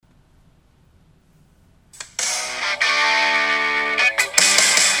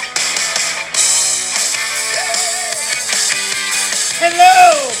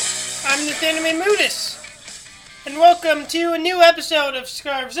welcome to a new episode of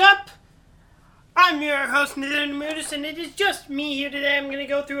Scarves Up. I'm your host, Nathan Moodis, and it is just me here today. I'm going to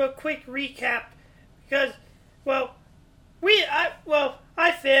go through a quick recap because, I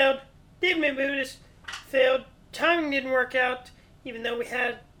failed. David Moodis failed. Timing didn't work out, even though we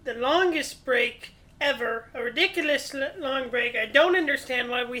had the longest break ever, a ridiculous long break. I don't understand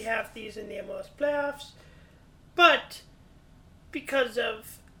why we have these in the MLS playoffs, but because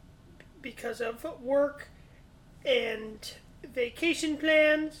of work and vacation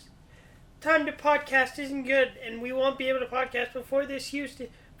plans, time to podcast isn't good, and we won't be able to podcast before this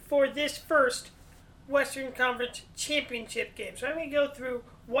first Western Conference Championship game. So I'm going to go through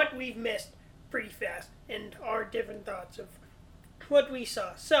what we've missed pretty fast and our different thoughts of what we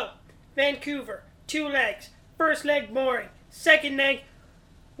saw. So, Vancouver, 2 legs. First leg, boring. Second leg,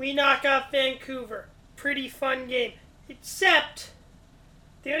 we knock off Vancouver. Pretty fun game. Except,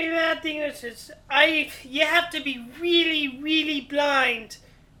 the only bad thing is you have to be really, really blind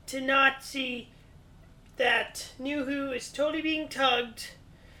to not see that Nuhu is totally being tugged.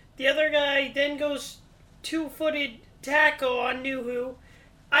 The other guy then goes 2-footed tackle on Nuhu.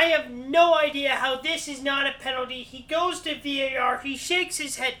 I have no idea how this is not a penalty. He goes to VAR. He shakes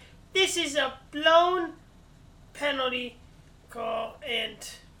his head. This is a blown penalty call and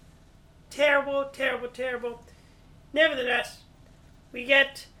terrible, terrible, terrible. Nevertheless, we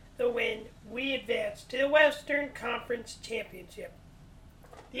get the win. We advance to the Western Conference Championship.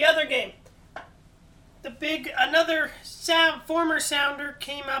 The other game, another former Sounder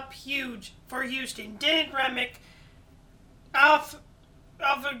came up huge for Houston. Dennis Remick off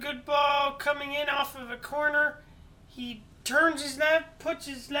a good ball coming in off of a corner. He turns his leg, puts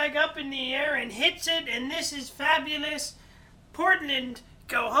his leg up in the air and hits it, and this is fabulous. Portland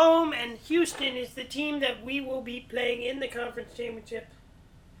go home, and Houston is the team that we will be playing in the conference championship.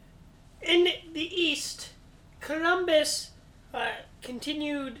 In the East, Columbus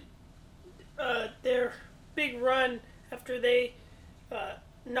continued their big run after they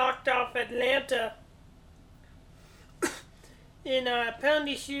knocked off Atlanta in a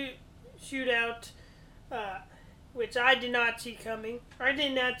penalty shootout, which I did not see coming. I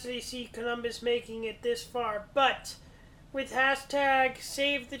didn't actually see Columbus making it this far, but with hashtag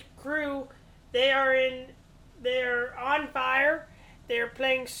Save the Crew, they're on fire. They're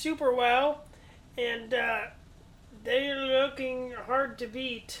playing super well, and they're looking hard to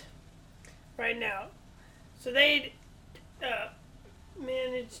beat right now. So they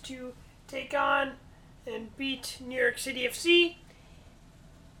managed to take on and beat New York City FC.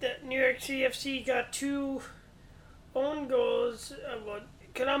 The New York City FC got 2 own goals.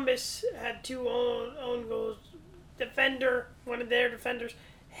 Columbus had 2 own goals. One of their defenders,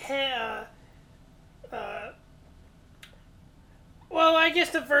 I guess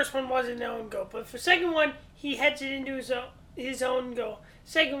the first one wasn't an own goal, but for the second one, he heads it into his own goal.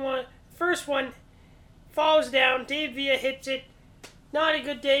 First one falls down. Dave Villa hits it. Not a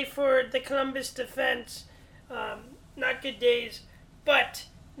good day for the Columbus defense. Not good days, but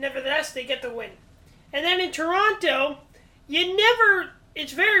nevertheless, they get the win. And then in Toronto,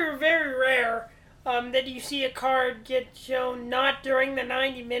 it's very, very rare that you see a card get shown not during the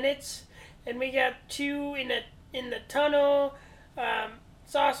 90 minutes. And we got 2 in the tunnel.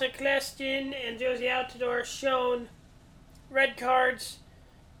 Sasa Klestin and Josie Altidore shown red cards,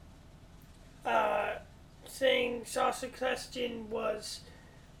 saying Sasa Klestin was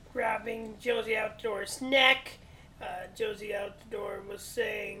grabbing Josie Altidore's neck. Josie Altidore was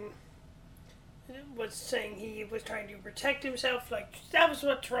saying he was trying to protect himself. Like, that was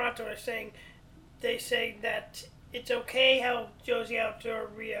what Toronto is saying. They say that it's okay how Josie Altidore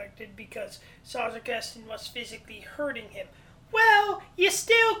reacted because Sasa Klestin was physically hurting him. Well, you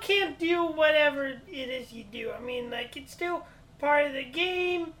still can't do whatever it is you do. I mean, it's still part of the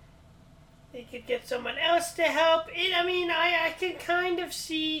game. They could get someone else to help. I can kind of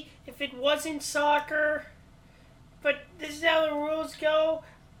see if it wasn't soccer, but this is how the rules go.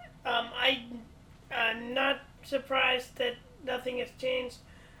 I'm not surprised that nothing has changed.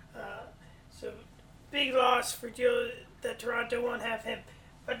 So, big loss for Joe that Toronto won't have him.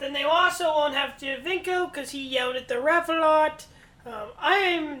 But then they also won't have Giovinco because he yelled at the ref a lot.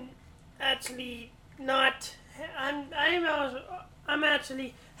 I'm actually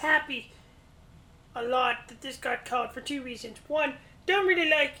happy a lot that this got called for 2 reasons. 1, don't really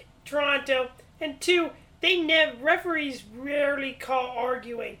like Toronto, and 2, referees rarely call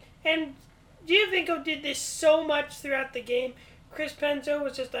arguing. And Giovinco did this so much throughout the game. Chris Penzo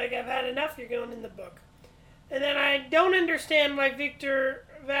was just like, I've had enough, you're going in the book. And then I don't understand why Victor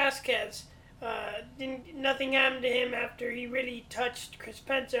Vasquez, nothing happened to him after he really touched Chris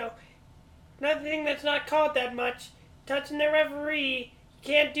Penzo. Another thing that's not called that much, touching the referee.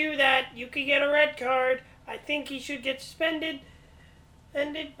 You can't do that. You could get a red card. I think he should get suspended.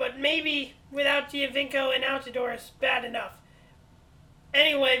 But maybe without Giovinco and Altidore is bad enough.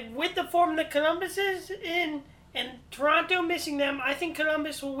 Anyway, with the form that Columbus is in and Toronto missing them, I think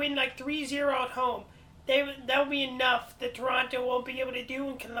Columbus will win like 3-0 at home. That'll be enough that Toronto won't be able to do,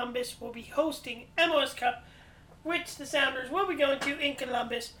 and Columbus will be hosting MLS Cup, which the Sounders will be going to in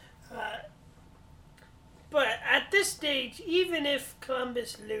Columbus. But at this stage, even if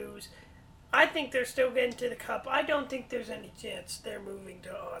Columbus lose, I think they're still getting to the Cup. I don't think there's any chance they're moving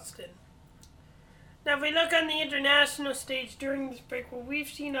to Austin. Now, if we look on the international stage during this break, well, we've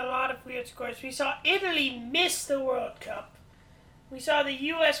seen a lot of weird scores. We saw Italy miss the World Cup. We saw the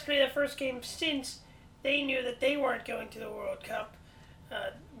U.S. play the first game since they knew that they weren't going to the World Cup,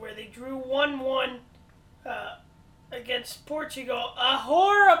 where they drew 1-1 against Portugal. A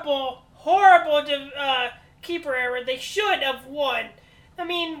horrible keeper error. They should have won. I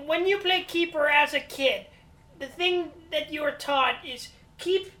mean, when you play keeper as a kid, the thing that you are taught is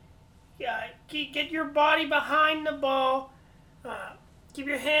get your body behind the ball, keep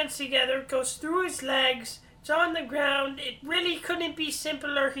your hands together. It goes through his legs. It's on the ground. It really couldn't be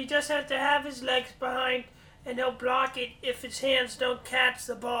simpler. He just has to have his legs behind, and he'll block it if his hands don't catch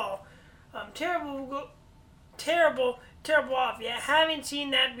the ball. Terrible off. If you haven't seen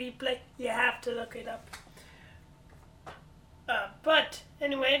that replay, you have to look it up. But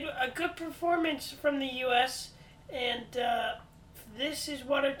anyway, a good performance from the U.S. and this is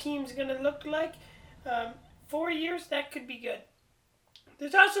what our team's going to look like. 4 years, that could be good.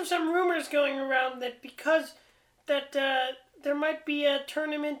 There's also some rumors going around that there might be a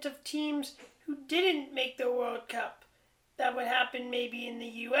tournament of teams who didn't make the World Cup that would happen maybe in the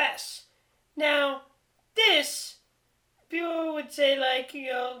U.S. Now, this, people would say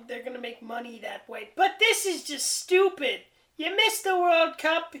they're going to make money that way. But this is just stupid. You miss the World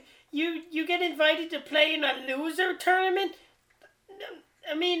Cup, you get invited to play in a loser tournament.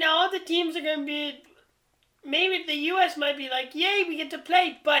 I mean, all the teams are going to be... Maybe the U.S. might be like, yay, we get to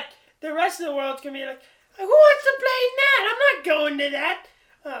play, but the rest of the world's going to be like, who wants to play in that? I'm not going to that.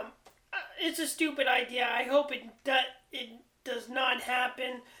 It's a stupid idea. I hope it does not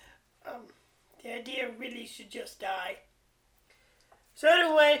happen. The idea really should just die. So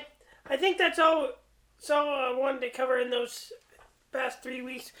anyway, I think that's all I wanted to cover in those past 3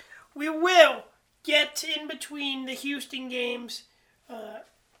 weeks. We will get in between the Houston games,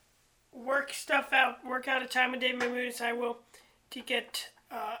 work out a time of day. Maybe I will to get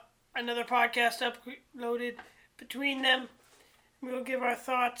another podcast uploaded between them. We will give our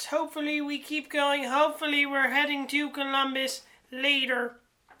thoughts. Hopefully we keep going. Hopefully we're heading to Columbus later.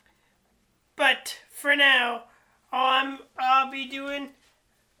 But for now, all I'll be doing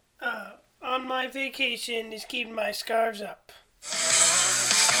on my vacation is keeping my scarves up.